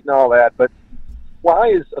nice state and all that, but why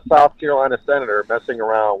is a South Carolina senator messing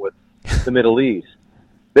around with the Middle East?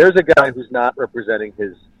 There's a guy who's not representing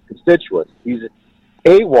his constituents. He's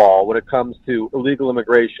AWOL when it comes to illegal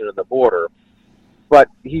immigration at the border, but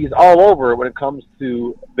he's all over when it comes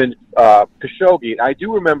to Khashoggi. I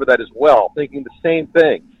do remember that as well, thinking the same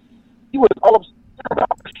thing. He was all upset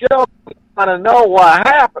about Khashoggi. I don't know what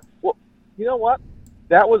happened. Well, you know what?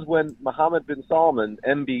 That was when Mohammed bin Salman,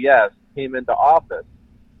 MBS, came into office.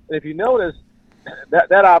 And if you notice,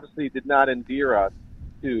 that obviously did not endear us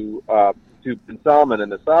to bin Salman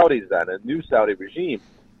and the Saudis then, a new Saudi regime.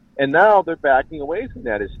 And now they're backing away from the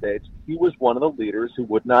United States. He was one of the leaders who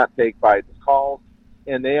would not take Biden's calls,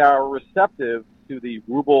 and they are receptive to the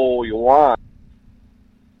ruble yuan,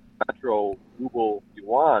 metro ruble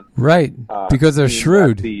yuan. Right, because they're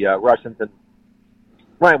shrewd. The Russians and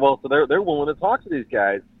right. Well, so they're willing to talk to these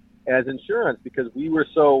guys as insurance because we were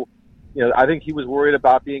so. I think he was worried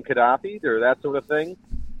about being Gaddafi or that sort of thing,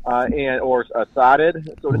 or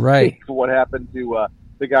Assad, so to speak, for what happened to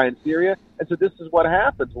the guy in Syria. And so this is what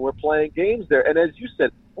happens when we're playing games there. And as you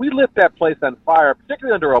said, we lit that place on fire,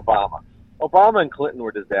 particularly under Obama. Obama and Clinton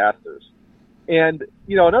were disasters. And,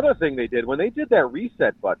 another thing they did, when they did that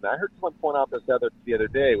reset button, I heard someone point out this the other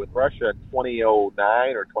day with Russia in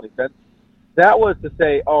 2009 or 2010, that was to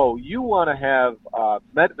say, oh, you want to have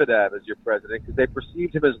Medvedev as your president because they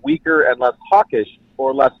perceived him as weaker and less hawkish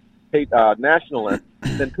or less nationalist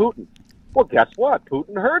than Putin. Well, guess what?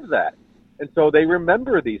 Putin heard that. And so they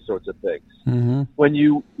remember these sorts of things. Mm-hmm. When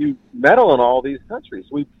you meddle in all these countries.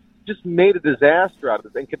 We just made a disaster out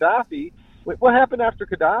of this. And Gaddafi, what happened after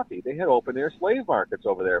Gaddafi? They had open-air slave markets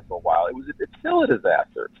over there for a while. It's still a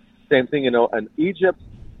disaster. Same thing, in Egypt.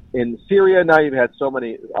 In Syria, now you've had so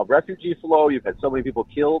many refugee flow. You've had so many people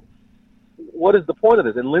killed. What is the point of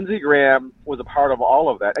this? And Lindsey Graham was a part of all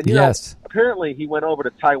of that. And, yes. Apparently he went over to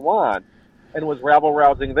Taiwan and was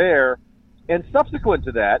rabble-rousing there. And subsequent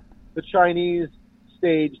to that, the Chinese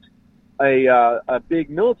staged a big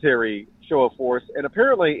military show of force, and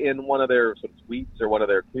apparently in one of their sort of tweets or one of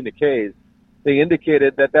their communiques, they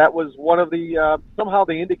indicated that was one of the somehow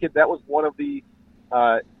they indicated that was one of the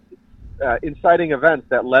inciting events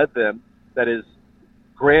that led them. That is,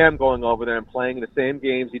 Graham going over there and playing the same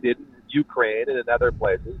games he did in Ukraine and in other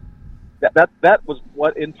places. That was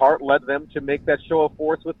what in part led them to make that show of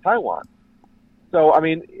force with Taiwan. So, I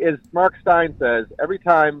mean, as Mark Stein says, every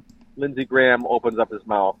time Lindsey Graham opens up his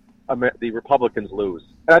mouth, the Republicans lose.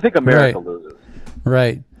 And I think America loses.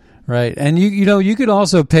 Right. And you could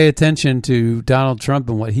also pay attention to Donald Trump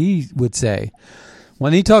and what he would say.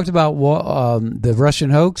 When he talked about the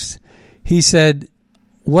Russian hoax, he said,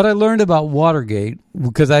 what I learned about Watergate,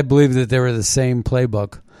 because I believe that they were the same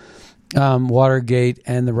playbook, Watergate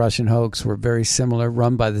and the Russian hoax were very similar,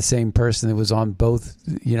 run by the same person that was on both,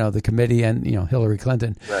 the committee and, Hillary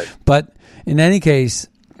Clinton. Right. But in any case,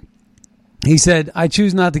 he said, I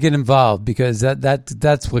choose not to get involved because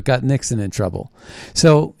that's what got Nixon in trouble.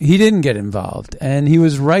 So he didn't get involved. And he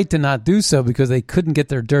was right to not do so because they couldn't get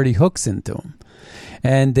their dirty hooks into him.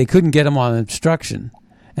 And they couldn't get him on obstruction.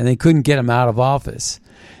 And they couldn't get him out of office.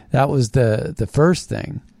 That was the first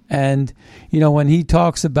thing. And, when he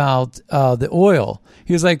talks about the oil,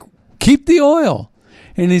 he was like, keep the oil.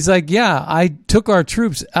 And he's like, yeah, I took our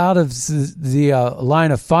troops out of the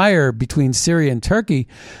line of fire between Syria and Turkey,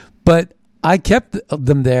 but I kept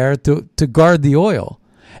them there to guard the oil.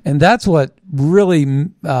 And that's what really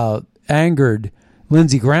angered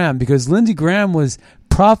Lindsey Graham, because Lindsey Graham was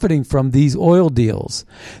profiting from these oil deals,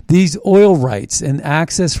 these oil rights and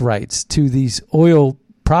access rights to these oil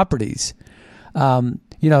properties, to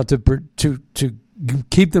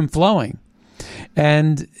keep them flowing.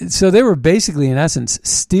 And so they were basically, in essence,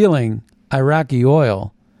 stealing Iraqi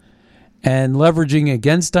oil and leveraging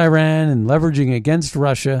against Iran and leveraging against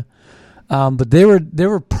Russia. But they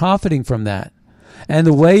were profiting from that. And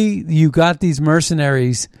the way you got these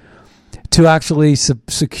mercenaries to actually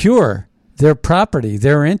secure their property,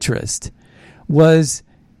 their interest, was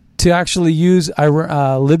to actually use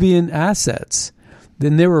Libyan assets.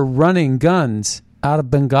 Then they were running guns out of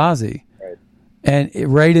Benghazi and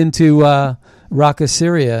right into Raqqa,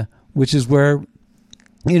 Syria, which is where,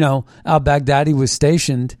 al-Baghdadi was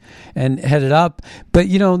stationed and headed up. But,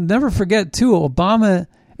 never forget, too, Obama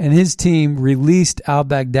and his team released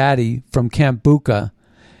al-Baghdadi from Camp Bucca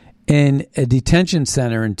in a detention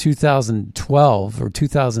center in 2012 or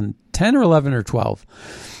 2010 or 11 or 12.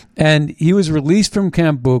 And he was released from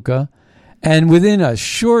Camp Bucca and within a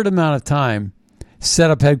short amount of time set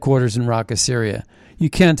up headquarters in Raqqa, Syria. You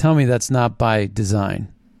can't tell me that's not by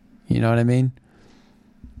design. You know what I mean?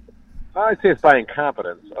 I'd say it's by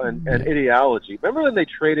incompetence and ideology. Remember when they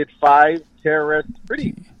traded 5 terrorists,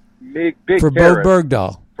 pretty big for terrorists, Bo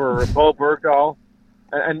Bergdahl? For Bo Bergdahl.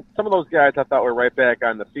 And some of those guys I thought were right back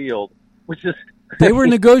on the field, which is... They were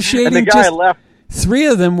negotiating... and the guy left. 3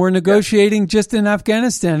 of them were negotiating just in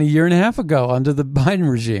Afghanistan a year and a half ago under the Biden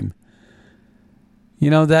regime.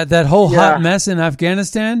 That whole hot mess in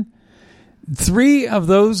Afghanistan, 3 of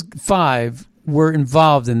those 5 were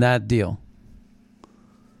involved in that deal.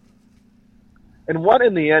 And what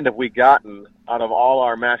in the end have we gotten out of all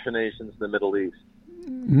our machinations in the Middle East?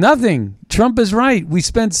 Nothing. Trump is right. We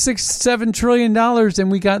spent $6-7 trillion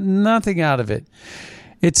and we got nothing out of it.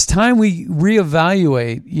 It's time we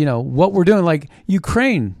reevaluate, what we're doing. Like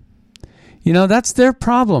Ukraine, that's their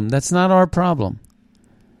problem. That's not our problem.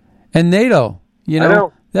 And NATO,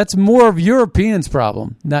 that's more of Europeans'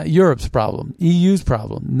 problem, not Europe's problem, EU's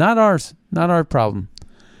problem, not ours, not our problem.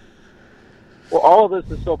 Well, all of this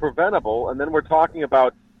is so preventable, and then we're talking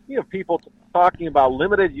about, people talking about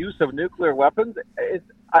limited use of nuclear weapons,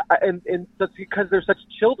 and that's because they're such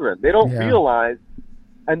children. They don't realize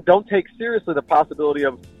and don't take seriously the possibility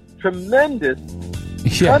of tremendous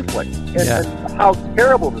conflict and how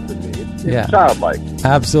terrible this would be. It's childlike.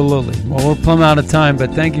 Absolutely. Well, we're plumb out of time,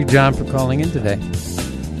 but thank you, John, for calling in today.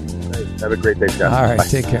 Have a great day, John. All right, Bye.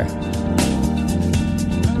 Take care. All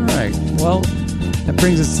right, well, that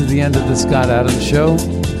brings us to the end of the Scott Adams Show.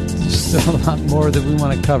 There's still a lot more that we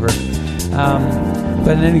want to cover.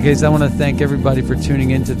 But in any case, I want to thank everybody for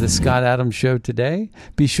tuning into the Scott Adams Show today.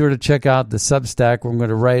 Be sure to check out the Substack where I'm going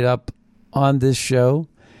to write up on this show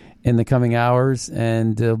in the coming hours,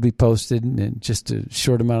 and it'll be posted in just a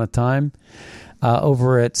short amount of time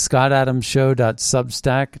over at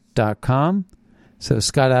scottadamshow.substack.com. So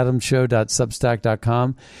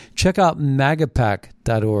scottadamshow.substack.com. Check out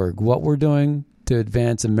magapack.org, what we're doing to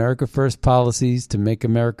advance America First policies to make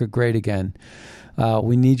America great again.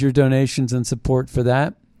 We need your donations and support for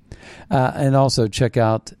that. And also check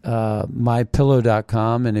out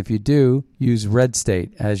mypillow.com. And if you do, use Red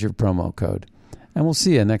State as your promo code. And we'll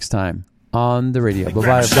see you next time on the radio.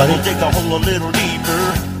 Bye-bye, everybody. Dig a hole a little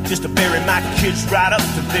deeper just to bury my kids right up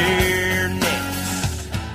to there.